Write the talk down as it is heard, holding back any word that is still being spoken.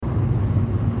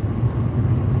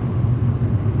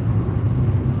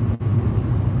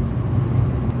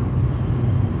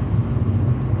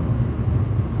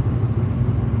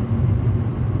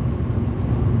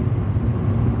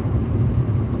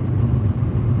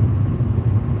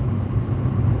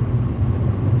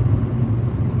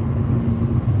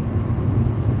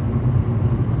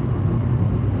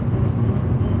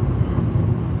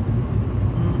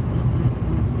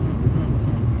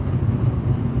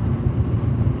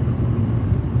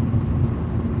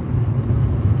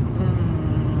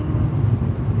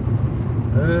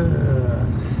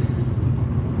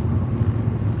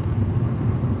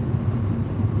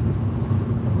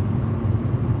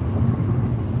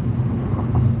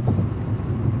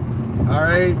All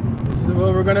right, this is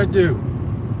what we're gonna do.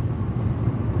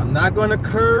 I'm not gonna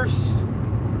curse,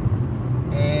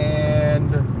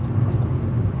 and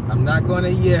I'm not gonna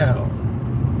yell.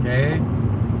 Okay?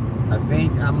 I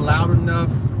think I'm loud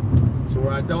enough so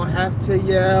I don't have to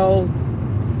yell.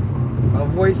 My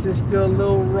voice is still a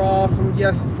little raw from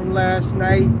last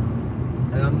night,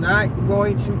 and I'm not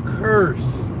going to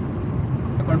curse.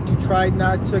 I'm going to try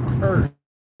not to curse.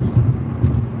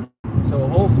 So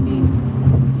hopefully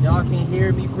y'all can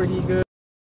hear me pretty good.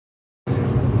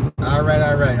 All right.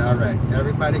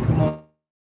 Everybody come on.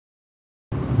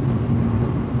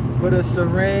 Put a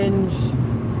syringe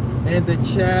in the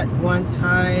chat one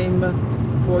time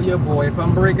for your boy. If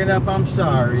I'm breaking up, I'm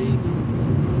sorry.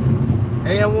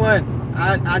 AM1,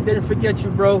 I didn't forget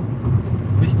you, bro.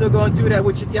 We still gonna do that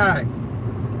with your guy.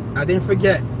 I didn't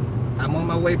forget. I'm on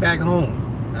my way back home.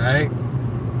 All right.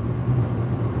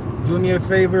 Do me a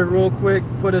favor real quick.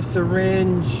 Put a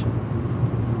syringe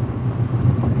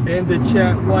in the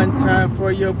chat one time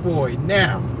for your boy.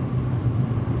 Now,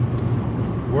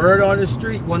 word on the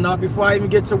street. Well, not before I even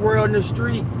get to word on the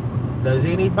street. Does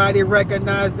anybody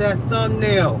recognize that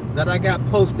thumbnail that I got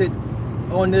posted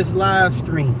on this live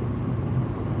stream?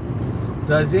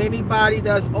 Does anybody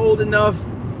that's old enough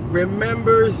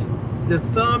remembers the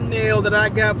thumbnail that I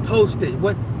got posted?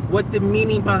 What the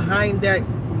meaning behind that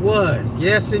was?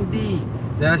 Yes, indeed.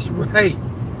 That's right.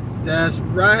 That's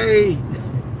right.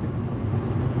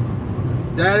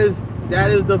 That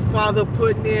is the father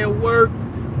putting in work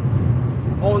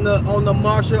on the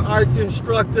martial arts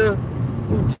instructor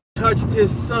who touched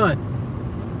his son.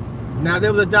 Now,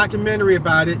 there was a documentary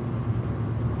about it.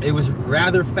 It was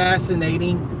rather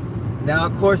fascinating. Now,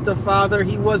 of course, the father,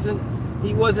 he wasn't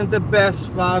the best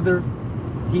father.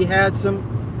 He had some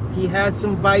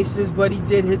vices, but he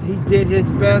did his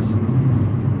best.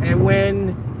 And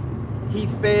when he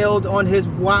failed on his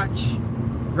watch,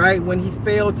 right? When he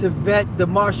failed to vet the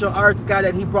martial arts guy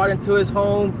that he brought into his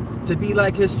home to be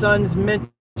like his son's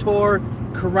mentor,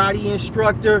 karate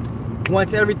instructor,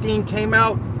 once everything came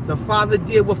out, the father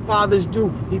did what fathers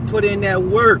do. He put in that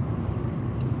work.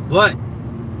 But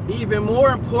even more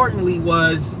importantly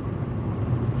was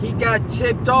he got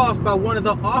tipped off by one of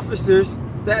the officers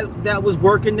that was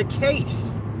working the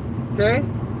case. Okay?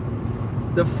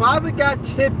 The father got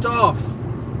tipped off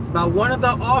by one of the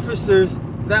officers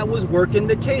that was working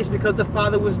the case because the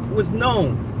father was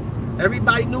known.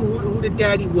 Everybody knew who the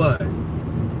daddy was,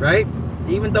 right?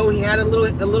 Even though he had a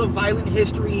little violent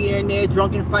history here and there,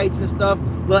 drunken fights and stuff,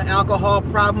 little alcohol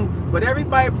problem, but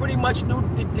everybody pretty much knew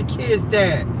the kid's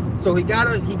dad. So he got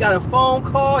a phone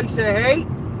call. He said, "Hey,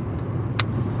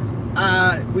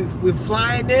 we're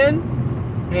flying in,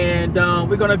 and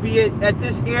we're gonna be at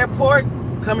this airport,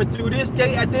 coming through this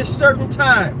gate at this certain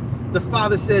time." The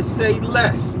father says, "Say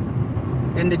less,"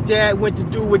 and the dad went to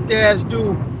do what dads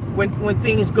do when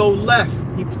things go left.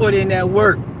 He put in that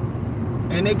work.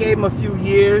 And they gave him a few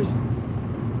years,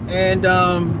 and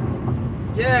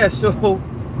yeah. So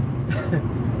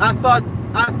I thought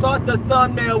the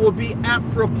thumbnail would be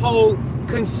apropos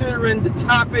considering the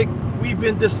topic we've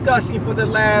been discussing for the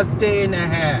last day and a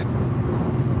half.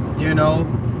 You know,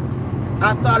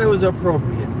 I thought it was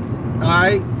appropriate. All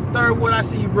right, third word, I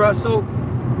see you, bro. So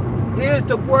here's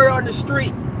the word on the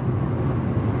street.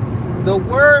 The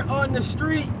word on the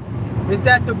street is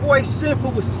that the boy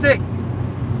Sinful was sick.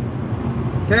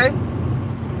 Okay?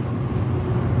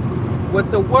 What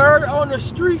the word on the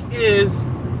street is,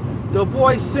 the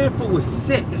boy Sinful was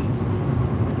sick.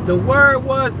 The word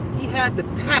was he had the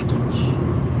package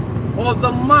or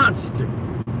the monster.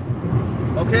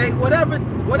 Okay? Whatever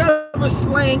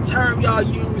slang term y'all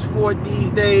use for it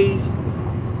these days,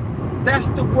 that's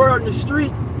the word on the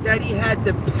street, that he had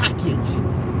the package.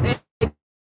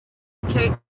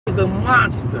 AKA the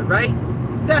monster, right?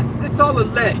 It's all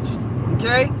alleged.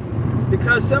 Okay?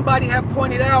 Because somebody had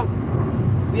pointed out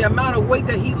the amount of weight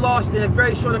that he lost in a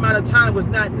very short amount of time was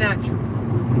not natural.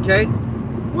 Okay?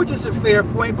 Which is a fair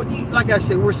point, but like I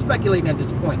said, we're speculating at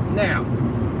this point. Now,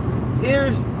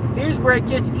 here's where it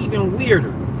gets even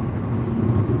weirder.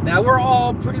 Now, we're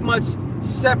all pretty much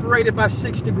separated by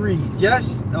 6 degrees,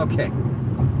 yes? Okay.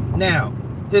 Now,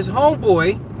 his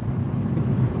homeboy,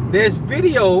 there's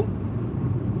video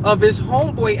of his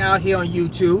homeboy out here on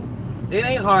YouTube. It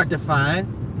ain't hard to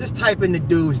find. Just type in the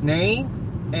dude's name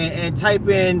and type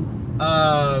in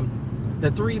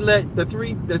the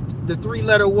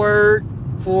three-letter word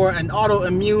for an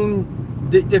autoimmune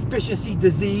deficiency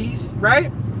disease,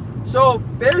 right? So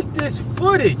there's this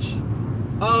footage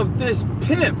of this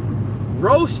pimp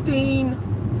roasting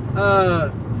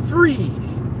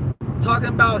Freeze, talking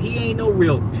about he ain't no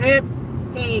real pimp.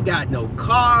 He ain't got no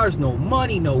cars, no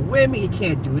money, no women. He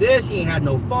can't do this. He ain't had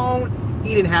no phone.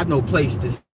 He didn't have no place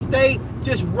to stay.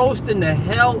 Just roasting the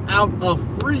hell out of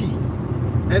Freeze.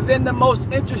 And then the most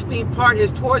interesting part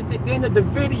is towards the end of the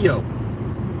video.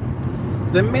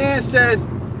 The man says,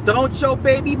 don't your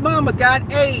baby mama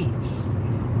got AIDS?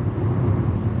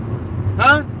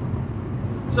 Huh?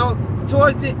 So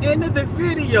towards the end of the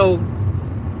video,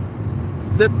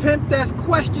 the pimp that's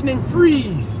questioning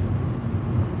Freeze,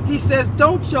 he says,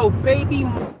 don't your baby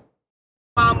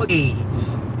mama AIDS?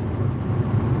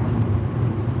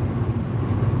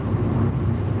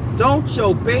 Don't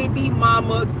your baby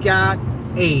mama got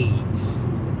AIDS?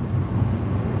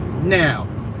 Now,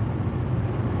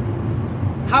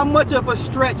 how much of a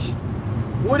stretch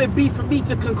would it be for me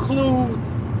to conclude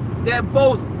that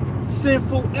both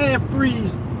Sinful and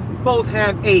Freeze both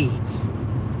have AIDS?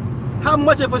 How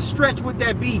much of a stretch would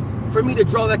that be for me to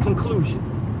draw that conclusion?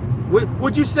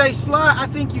 Would you say, Sly, I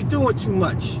think you're doing too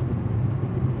much?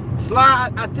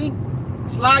 Sly, I think,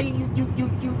 Sly,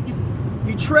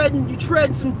 you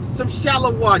treading some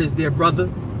shallow waters there, brother.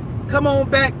 Come on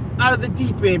back out of the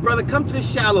deep end, brother. Come to the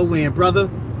shallow end, brother.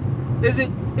 Is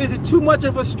it too much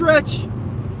of a stretch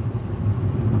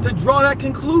to draw that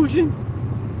conclusion?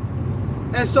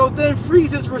 And so then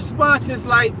Freeze's response is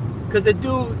like, because the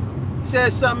dude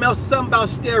says something else, something about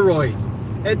steroids.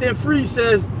 And then Freeze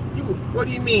says, what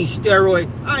do you mean steroid?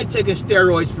 I ain't taking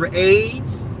steroids for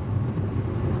AIDS.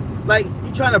 Like,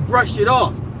 you trying to brush it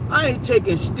off. I ain't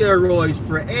taking steroids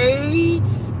for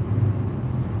AIDS.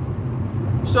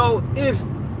 So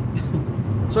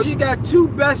you got two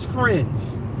best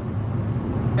friends.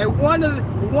 And one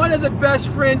of the best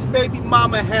friends' baby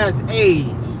mama has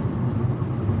AIDS.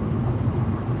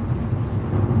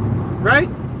 Right?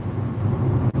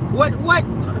 What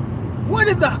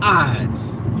are the odds?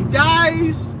 You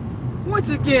guys, once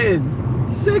again,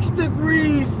 6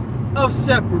 degrees of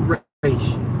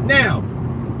separation. Now,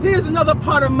 here's another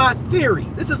part of my theory.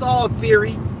 This is all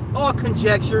theory, all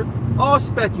conjecture, all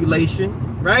speculation,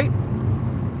 right?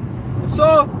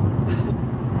 So,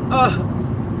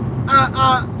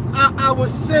 I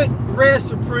was sent Red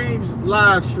Supreme's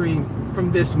live stream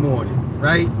from this morning,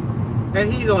 right?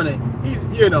 And he's on it. He's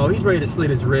ready to slit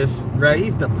his wrist, right?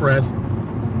 He's depressed.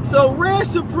 So Red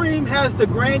Supreme has the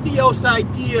grandiose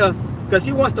idea, because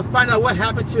he wants to find out what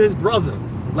happened to his brother.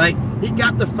 Like, he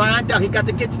got to find out. He got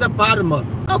to get to the bottom of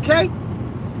it. Okay.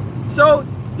 So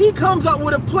he comes up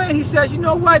with a plan. He says, you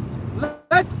know what?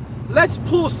 Let's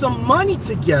pull some money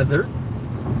together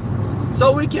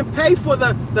so we can pay for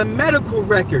the medical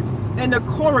records and the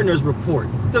coroner's report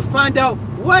to find out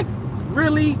what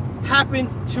really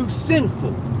happened to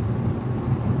Sinful.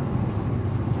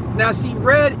 Now, see,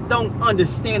 Red don't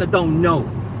understand or don't know,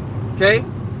 okay?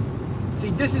 See,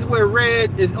 this is where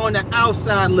Red is on the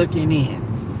outside looking in.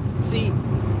 See,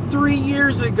 3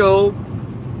 years ago,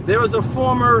 there was a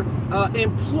former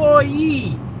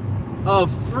employee of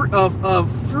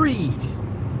Freeze,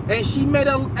 and she made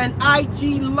an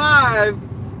IG live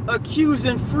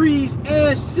accusing Freeze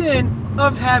and Sin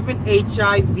of having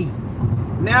HIV.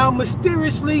 Now,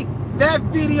 mysteriously, that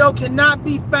video cannot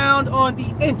be found on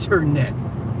the internet.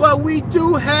 But we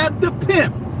do have the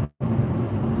pimp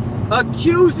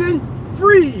accusing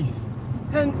Freeze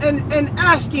and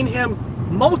asking him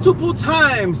multiple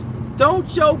times,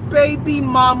 don't your baby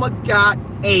mama got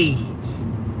AIDS?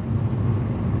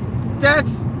 That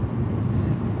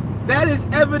is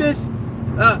evidence.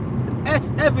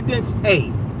 That's evidence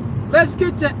A. Let's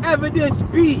get to evidence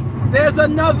B. There's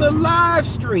another live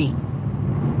stream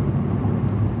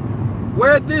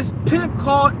where this pimp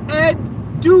called Ed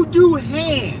Doo-Doo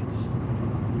Hands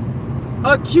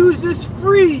accuses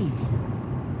Freeze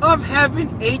of having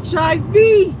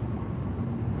HIV.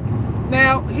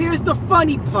 Now, here's the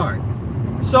funny part.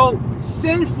 So,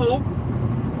 Sinful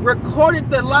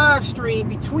recorded the live stream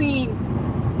between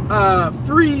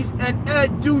Freeze and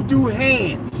Ed Doo-Doo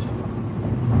Hands.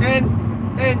 And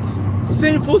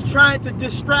Sinful's trying to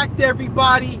distract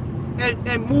everybody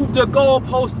and move the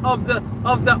goalpost of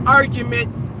the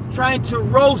argument, trying to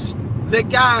roast the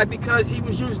guy because he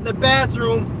was using the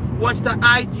bathroom once the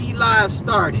IG live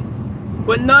started.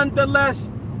 But nonetheless,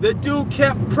 the dude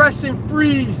kept pressing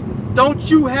Freeze,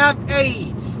 don't you have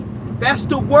AIDS? That's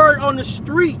the word on the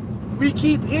street. We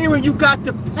keep hearing you got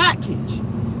the package.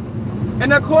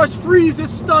 And of course, Freeze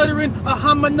is stuttering,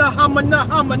 hamana, hamana,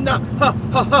 hamana, ha,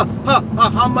 ha, ha, ha,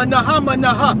 hamana,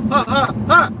 hamana, ha, ha, ha,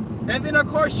 ha. And then of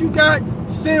course you got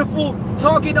Sinful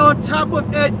talking on top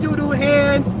of Ed Doo-Doo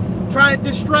Hands, trying to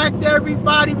distract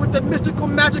everybody with the mystical,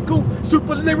 magical,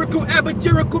 super lyrical,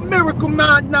 abajirical, miracle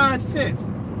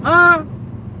nonsense. Huh?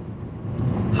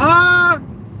 Huh?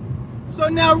 So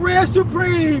now Red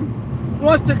Supreme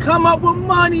wants to come up with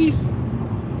monies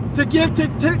to give to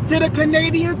the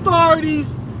Canadian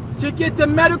authorities to get the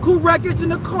medical records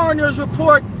and the coroner's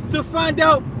report to find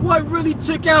out what really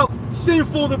took out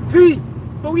Sinful the P.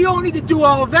 But we don't need to do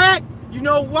all that. You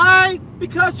know why?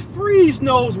 Because Freeze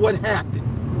knows what happened.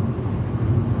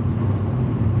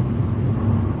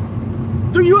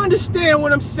 Do you understand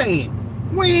what I'm saying?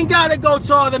 We ain't got to go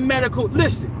to all the medical.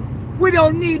 Listen, we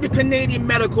don't need the Canadian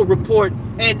medical report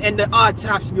and the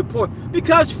autopsy report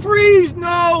because Freeze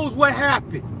knows what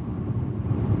happened.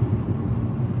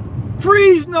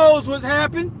 Freeze knows what's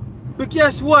happened. But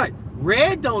guess what?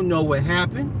 Red don't know what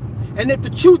happened. And if the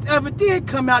truth ever did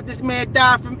come out, this man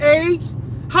died from AIDS,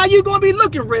 how you gonna be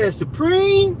looking, Red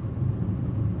Supreme?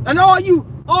 And all you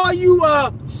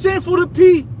Sinful to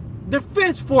P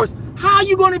Defense Force, how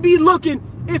you gonna be looking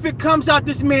if it comes out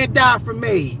this man died from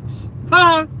AIDS?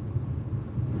 Huh?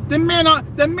 The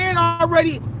man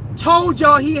already told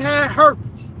y'all he had herpes.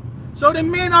 So the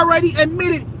man already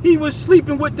admitted he was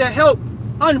sleeping with the help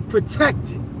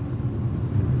unprotected.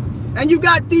 And you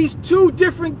got these two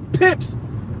different pimps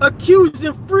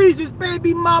accusing Freeze's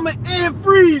baby mama and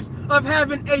Freeze of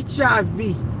having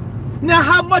HIV. Now,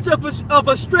 how much of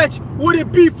a stretch would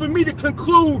it be for me to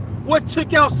conclude what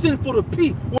took out Sinful to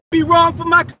P? Would be wrong for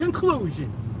my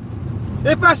conclusion.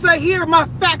 If I say, here are my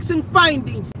facts and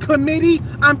findings, committee,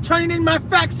 I'm turning in my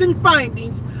facts and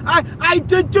findings. I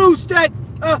deduce that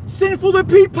Sinful to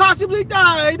P possibly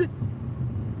died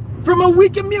from a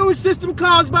weak immune system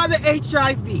caused by the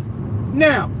HIV.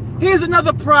 Now, here's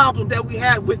another problem that we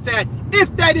have with that,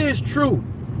 if that is true.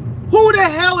 Who the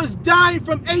hell is dying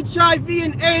from HIV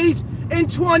and AIDS in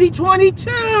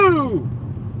 2022?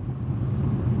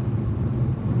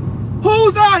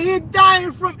 Who's out here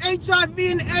dying from HIV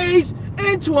and AIDS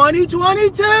in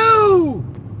 2022?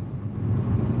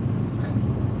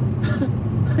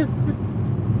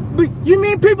 You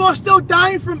mean people are still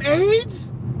dying from AIDS?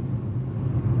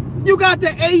 You got the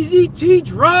AZT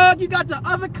drug, you got the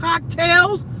other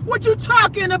cocktails. What you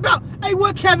talking about? Hey,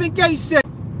 what Kevin Gates said,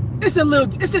 it's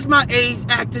just my AIDS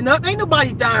acting up. Ain't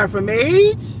nobody dying from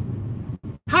AIDS.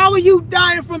 How are you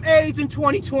dying from AIDS in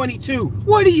 2022?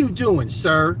 What are you doing,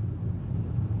 sir?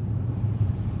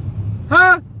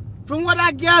 Huh? From what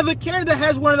I gather, Canada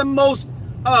has one of the most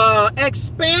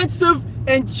expansive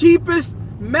and cheapest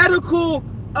medical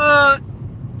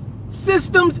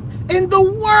systems in the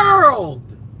world.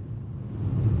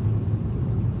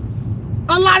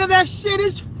 A lot of that shit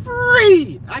is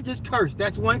free. I just cursed.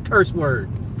 That's one curse word.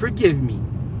 Forgive me.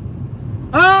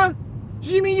 Huh?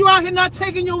 You mean you out here not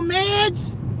taking your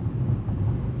meds?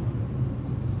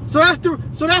 So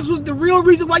that's what the real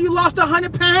reason why you lost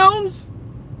 100 pounds?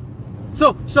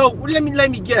 So let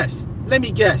me guess. Let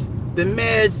me guess. The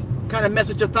meds kind of mess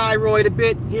with your thyroid a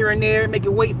bit here and there, make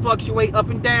your weight fluctuate up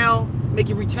and down, make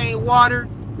you retain water,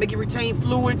 make you retain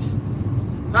fluids.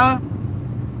 Huh?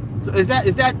 So is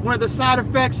that one of the side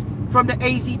effects from the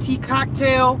AZT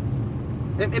cocktail?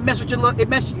 It mess with your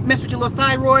little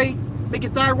thyroid, make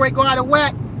your thyroid go out of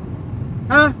whack?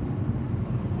 Huh?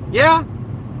 Yeah?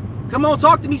 Come on,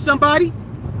 talk to me, somebody.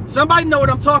 Somebody know what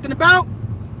I'm talking about.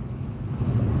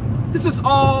 This is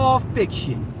all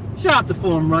fiction. Shout out to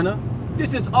Form Runner.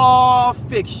 This is all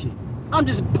fiction. I'm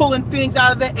just pulling things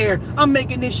out of the air. I'm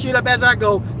making this shit up as I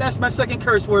go. That's my second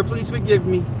curse word. Please forgive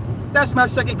me. That's my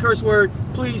second curse word.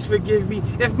 Please forgive me.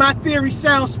 If my theory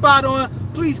sounds spot on,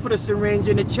 please put a syringe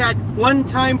in the chat one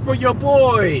time for your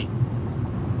boy.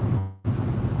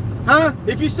 Huh?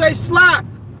 If you say, Sly,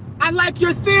 I like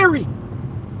your theory,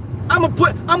 I'ma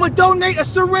donate a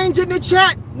syringe in the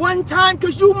chat one time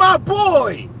because you my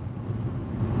boy.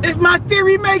 If my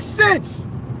theory makes sense,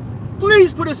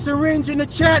 please put a syringe in the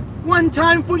chat one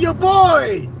time for your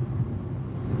boy.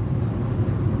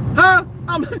 Huh?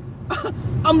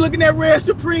 I'm looking at Red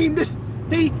Supreme.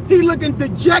 He looking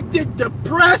dejected,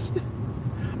 depressed.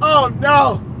 Oh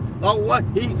no. Oh what?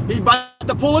 He about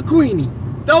to pull a Queenie.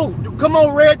 Don't come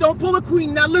on, Red. Don't pull a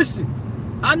Queenie. Now listen.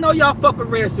 I know y'all fuck with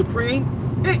Red Supreme.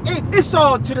 It's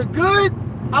all to the good.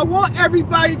 I want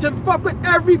everybody to fuck with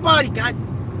everybody. God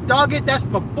dog it. That's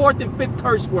my fourth and fifth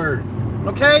curse word.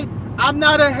 Okay? I'm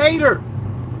not a hater.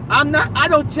 I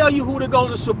don't tell you who to go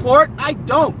to support. I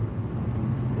don't.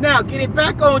 Now get it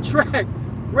back on track.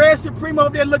 Red Supreme over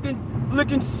there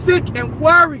looking sick and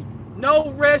worried.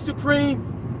 No, Red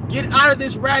Supreme, get out of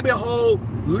this rabbit hole.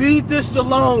 Leave this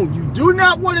alone. You do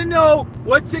not want to know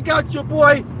what took out your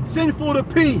boy Sinful to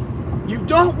P. You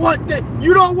don't want that.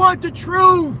 You don't want the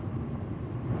truth.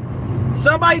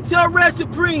 Somebody tell Red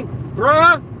Supreme,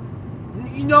 bruh,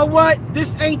 you know what?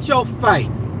 This ain't your fight.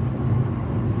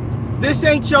 This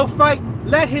ain't your fight.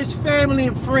 Let his family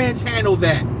and friends handle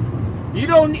that.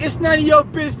 It's none of your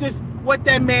business what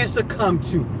that man succumbed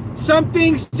to. Some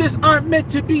things just aren't meant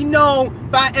to be known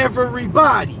by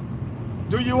everybody.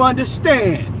 Do you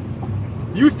understand?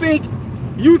 You think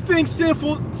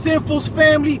Sinful's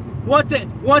family want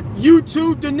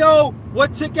YouTube to know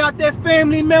what took out their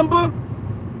family member?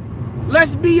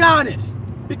 Let's be honest,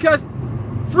 because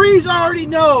Freeze already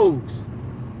knows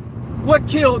what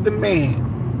killed the man.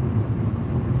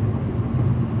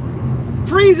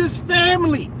 Freeze's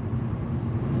family,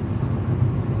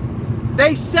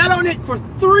 they sat on it for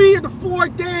 3 to 4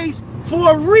 days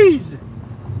for a reason.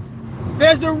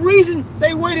 There's a reason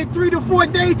they waited 3 to 4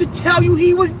 days to tell you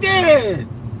he was dead.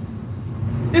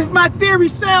 If my theory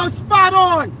sounds spot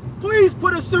on, please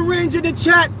put a syringe in the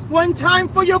chat one time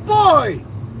for your boy.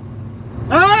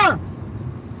 Huh?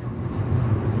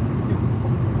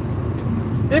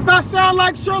 If I sound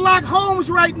like Sherlock Holmes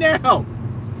right now,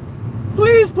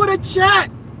 please put a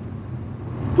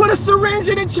syringe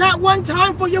in the chat one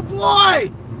time for your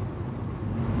boy.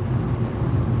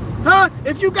 Huh?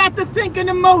 If you got the thinking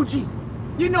emoji,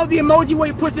 you know the emoji where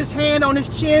he puts his hand on his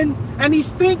chin and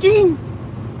he's thinking?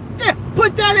 Yeah,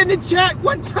 put that in the chat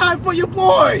one time for your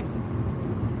boy.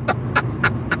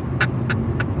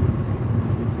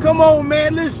 Come on,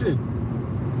 man, listen.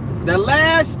 The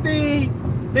last thing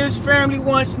his family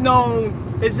wants known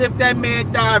is if that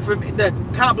man died from the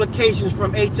complications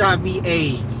from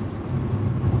HIV/AIDS.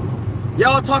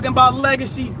 Y'all talking about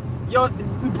legacy. Yo,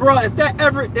 bro, if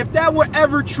that were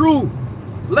ever true,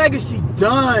 legacy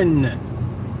done.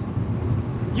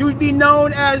 You'd be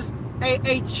known as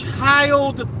a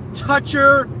child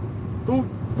toucher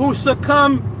who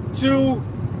succumbed to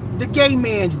the gay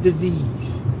man's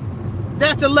disease.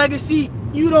 That's a legacy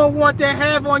you don't want to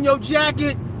have on your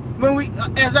jacket when we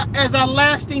as our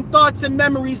lasting thoughts and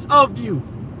memories of you.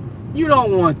 You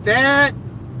don't want that.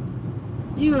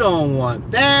 You don't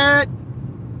want that.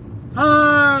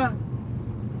 Huh?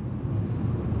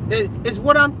 Does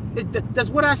what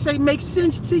I say make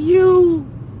sense to you?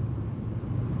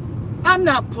 I'm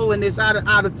not pulling this out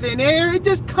of thin air. It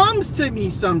just comes to me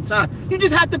sometimes. You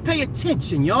just have to pay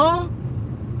attention, y'all.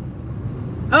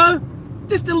 Huh?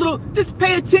 Just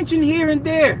pay attention here and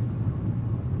there.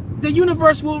 The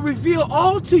universe will reveal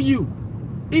all to you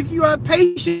if you are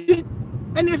patient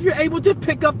and if you're able to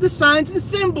pick up the signs and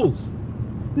symbols.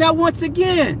 Now, once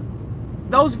again,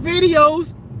 those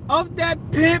videos of that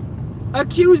pimp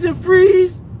accusing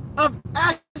Freeze of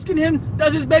asking him,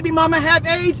 does his baby mama have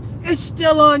AIDS? It's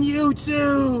still on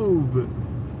YouTube.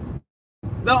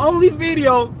 The only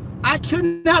video I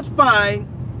could not find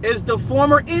is the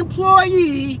former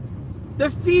employee,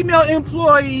 the female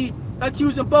employee,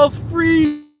 accusing both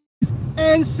Freeze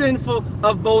and Sinful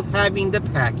of both having the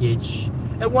package.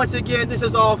 And once again, this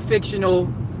is all fictional.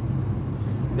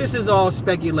 This is all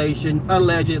speculation,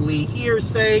 allegedly,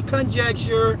 hearsay,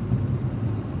 conjecture,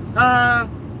 a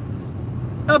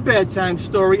bedtime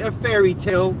story, a fairy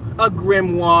tale, a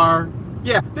grimoire.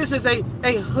 Yeah, this is a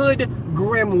hood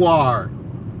grimoire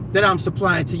that I'm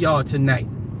supplying to y'all tonight.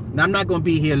 Now, I'm not going to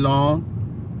be here long.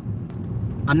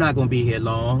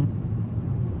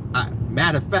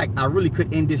 Matter of fact, I really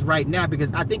could end this right now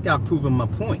because I think I've proven my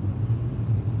point.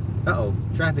 Uh-oh,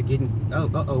 traffic getting,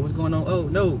 what's going on?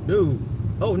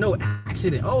 Oh, no,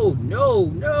 accident. Oh,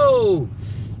 no,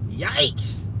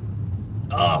 yikes.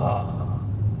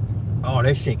 Oh,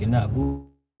 they're shaking up. Ooh,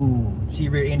 she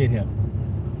rear-ended him.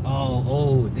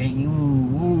 Oh, dang,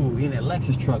 in that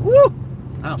Lexus truck. Woo,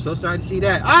 I'm so sorry to see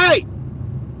that. All right,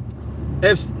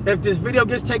 if this video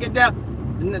gets taken down,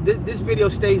 this video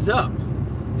stays up.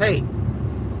 Hey,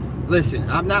 listen,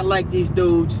 I'm not like these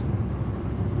dudes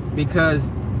because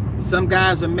some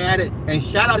guys are mad at, and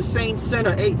shout out to Saint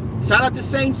Center. Hey, shout out to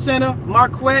Saint Center,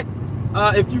 Marquette.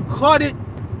 If you caught it,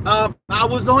 I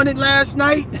was on it last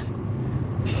night.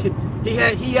 he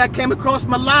had came across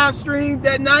my live stream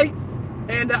that night,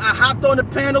 and I hopped on the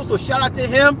panel, so shout out to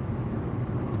him.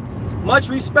 Much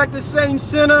respect to Saint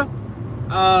Center.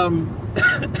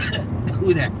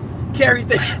 Who that? Carrie,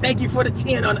 thank you for the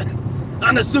 10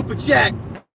 on the super chat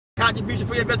contribution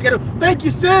for your investigator. Thank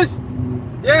you, sis.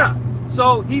 Yeah.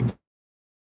 So he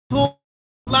pulled.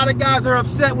 A lot of guys are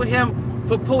upset with him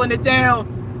for pulling it down.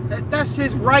 That's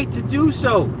his right to do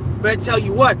so. But I tell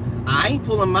you what, I ain't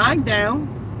pulling mine down.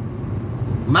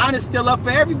 Mine is still up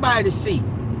for everybody to see.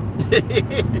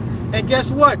 And guess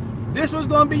what? This one's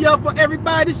going to be up for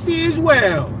everybody to see as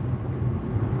well.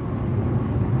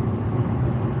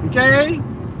 Okay?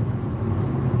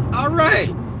 All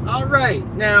right.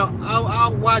 Now,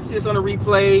 I'll watch this on a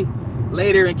replay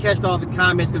later and catch all the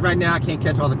comments, because right now I can't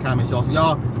catch all the comments, y'all. So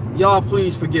y'all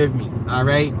please forgive me. All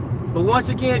right? But once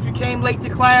again, if you came late to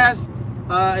class,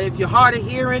 if you're hard of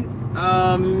hearing,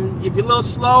 if you're a little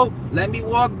slow, let me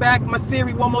walk back my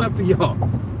theory one more time for y'all.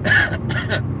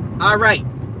 All right.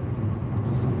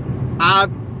 I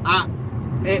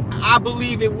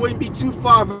believe it wouldn't be too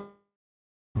far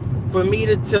for me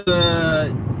to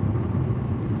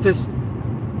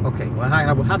okay, well,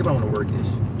 how do I want to word this?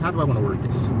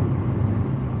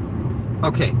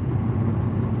 Okay.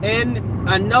 In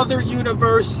another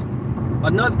universe,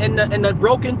 in the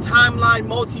broken timeline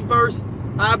multiverse,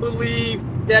 I believe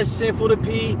that Sinful the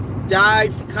P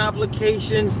died from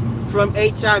complications from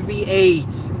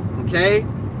HIV/AIDS. Okay.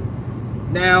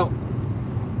 Now,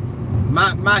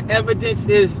 my evidence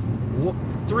is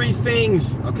 3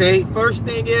 things. Okay. First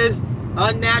thing is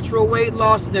unnatural weight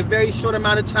loss in a very short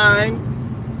amount of time.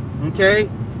 Okay.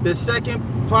 The second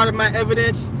part of my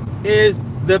evidence is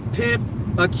the pimp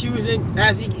accusing,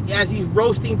 as he's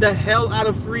roasting the hell out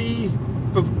of Freeze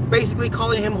for basically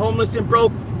calling him homeless and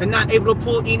broke and not able to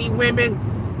pull any women.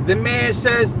 The man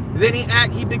says, then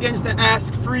he begins to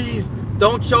ask Freeze,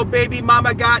 don't your baby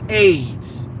mama got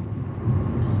AIDS?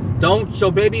 Don't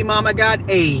your baby mama got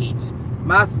AIDS?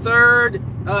 My third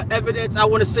evidence I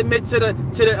want to submit to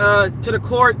the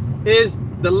court is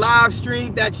the live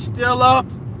stream that's still up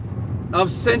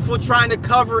of Sinful trying to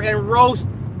cover and roast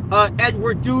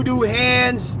Edward Doo-Doo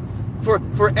Hands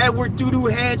for Edward Doo-Doo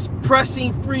Hands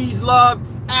pressing Freeze Love,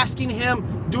 asking him,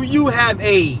 do you have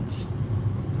AIDS?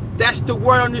 That's the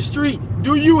word on the street.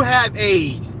 Do you have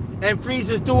AIDS? And Freeze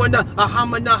is doing the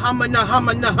hamana.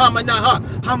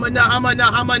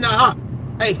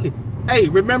 Hey,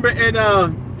 remember in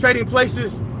Trading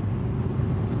Places?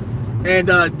 And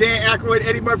Dan Aykroyd,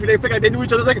 Eddie Murphy, they figured they knew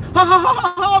each other. Like, ha ha ha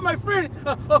ha ha, my friend.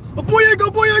 Boy, you go,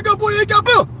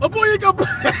 Bill.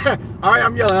 All right,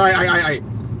 I'm yelling. All right.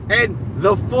 And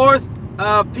the fourth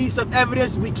piece of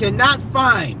evidence we cannot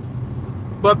find,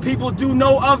 but people do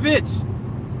know of it.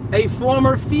 A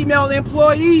former female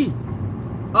employee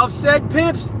of said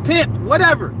pimp,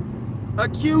 whatever,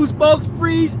 accused both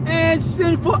Freeze and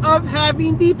Sinful of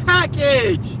having the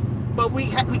package. But we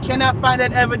cannot find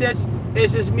that evidence.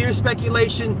 It's just mere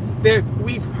speculation.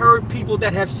 We've heard people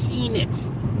that have seen it.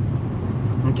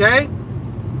 Okay?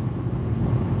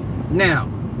 Now,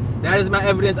 that is my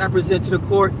evidence I present to the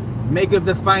court. Make of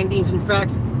the findings and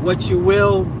facts what you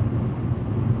will.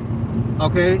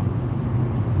 Okay?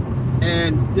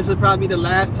 And this will probably be the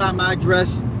last time I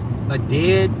address a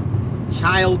dead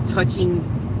child touching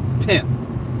pimp.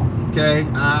 Okay?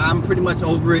 I'm pretty much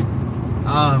over it.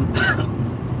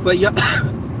 But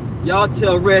y'all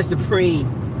tell Red Supreme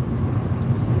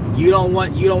you don't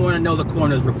want to know the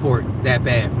coroner's report that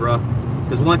bad, bro.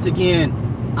 Because once again,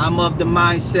 I'm of the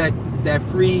mindset that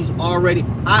Freeze already,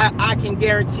 I can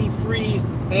guarantee Freeze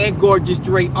and Gorgeous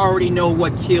Dre already know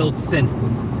what killed Sinful.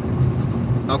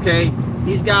 Okay?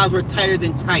 These guys were tighter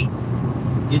than tight.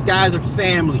 These guys are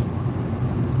family.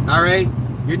 All right?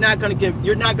 You're not gonna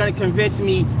convince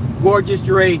me Gorgeous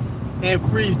Dre and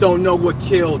Freeze don't know what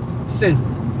killed Sinful.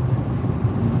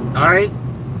 All right?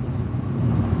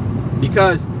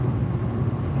 Because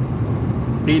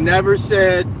they never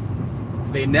said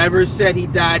he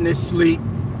died in his sleep.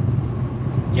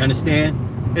 You understand?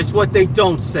 It's what they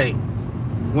don't say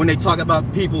when they talk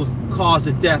about people's cause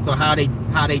of death or how they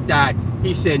died.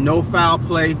 He said no foul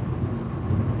play,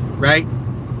 right?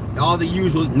 All the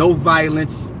usual, no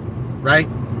violence, right?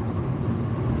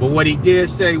 But what he did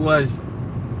say was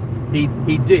he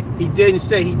didn't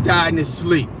say he died in his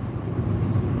sleep.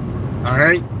 All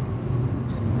right?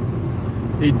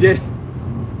 He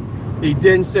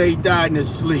didn't say he died in his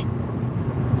sleep.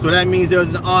 So that means there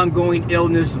was an ongoing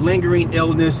illness, lingering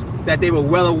illness that they were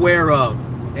well aware of.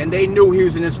 And they knew he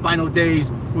was in his final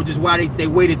days, which is why they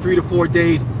waited 3 to 4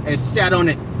 days and sat on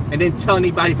it and didn't tell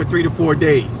anybody for 3 to 4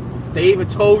 days. They even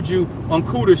told you on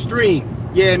Cooter Stream,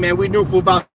 yeah, man, we knew for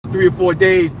about 3 or 4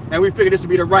 days and we figured this would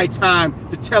be the right time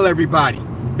to tell everybody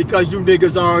because you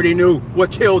niggas already knew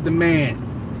what killed the man.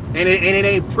 And it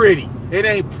ain't pretty. It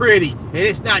ain't pretty. And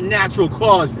it's not natural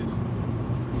causes.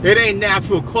 It ain't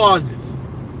natural causes.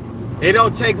 It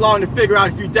don't take long to figure out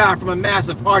if you die from a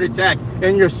massive heart attack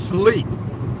in your sleep.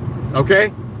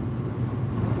 Okay?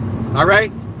 All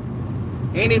right?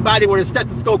 Anybody with a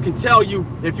stethoscope can tell you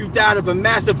if you died of a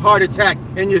massive heart attack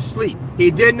in your sleep. He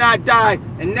did not die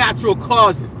in natural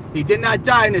causes. He did not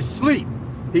die in his sleep.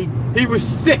 He was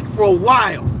sick for a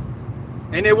while.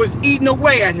 And it was eating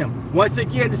away at him. Once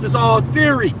again, this is all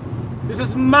theory. This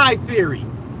is my theory.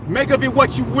 Make of it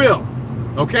what you will.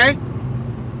 Okay?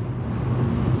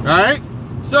 All right?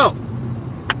 So,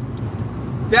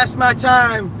 that's my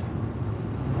time.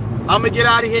 I'm going to get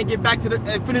out of here and get back to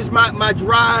finish my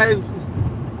drive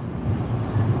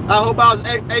I hope I was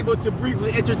able to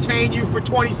briefly entertain you for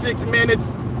 26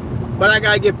 minutes, but I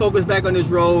gotta get focused back on this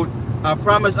road. I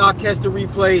promise I'll catch the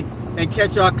replay and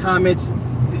catch y'all comments.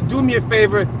 Do me a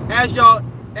favor, as y'all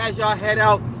head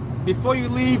out, before you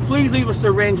leave, please leave a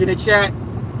syringe in the chat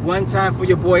one time for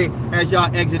your boy as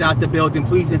y'all exit out the building.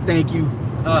 Please and thank you.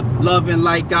 Love and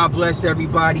light. God bless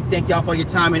everybody. Thank y'all for your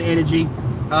time and energy.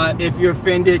 If you're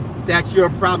offended, that's your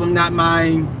problem, not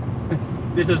mine.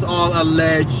 This is all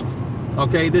alleged.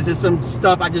 Okay, this is some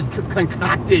stuff I just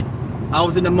concocted. I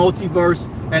was in the multiverse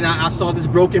and I saw this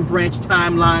Broken Branch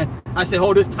timeline. I said,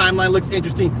 oh, this timeline looks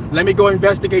interesting. Let me go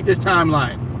investigate this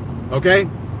timeline. Okay,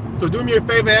 so do me a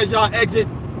favor as y'all exit,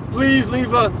 please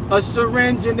leave a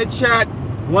syringe in the chat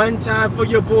one time for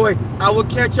your boy. I will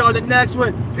catch y'all the next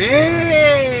one.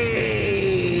 Peace.